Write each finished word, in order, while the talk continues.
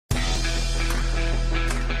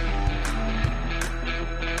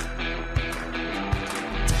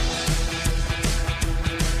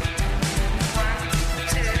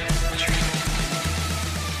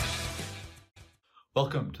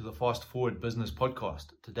Welcome to the Fast Forward Business Podcast.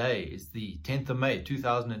 Today is the 10th of May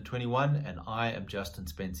 2021 and I am Justin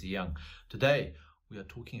Spencer Young. Today we are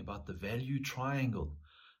talking about the value triangle.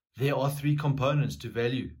 There are three components to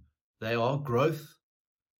value. They are growth,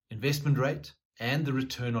 investment rate, and the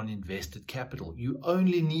return on invested capital. You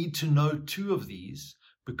only need to know two of these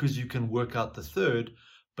because you can work out the third,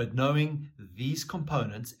 but knowing these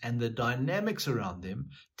components and the dynamics around them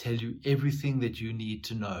tell you everything that you need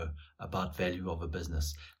to know about value of a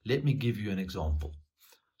business. Let me give you an example.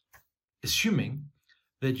 Assuming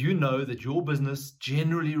that you know that your business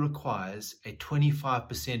generally requires a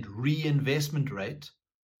 25% reinvestment rate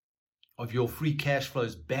of your free cash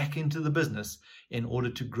flows back into the business in order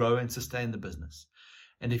to grow and sustain the business.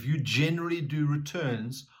 And if you generally do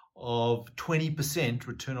returns of 20%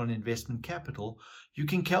 return on investment capital, you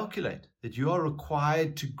can calculate that you are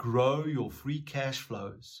required to grow your free cash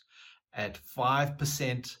flows at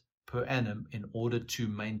 5% per annum in order to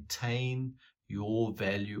maintain your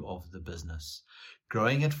value of the business.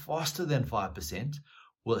 Growing at faster than 5%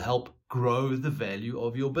 will help grow the value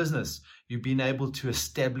of your business. You've been able to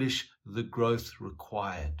establish the growth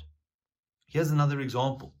required. Here's another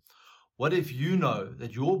example. What if you know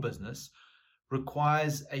that your business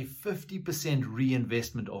requires a 50%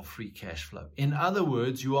 reinvestment of free cash flow? In other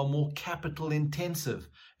words, you are more capital intensive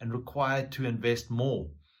and required to invest more.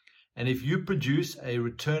 And if you produce a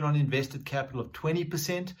return on invested capital of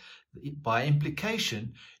 20%, by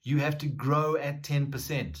implication, you have to grow at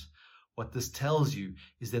 10%. What this tells you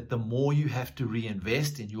is that the more you have to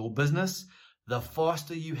reinvest in your business, the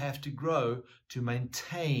faster you have to grow to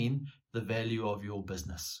maintain the value of your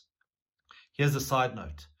business. Here's a side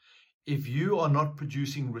note. If you are not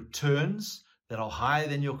producing returns that are higher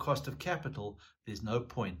than your cost of capital, there's no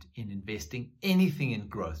point in investing anything in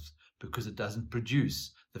growth because it doesn't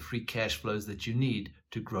produce the free cash flows that you need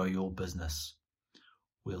to grow your business.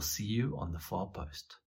 We'll see you on the far post.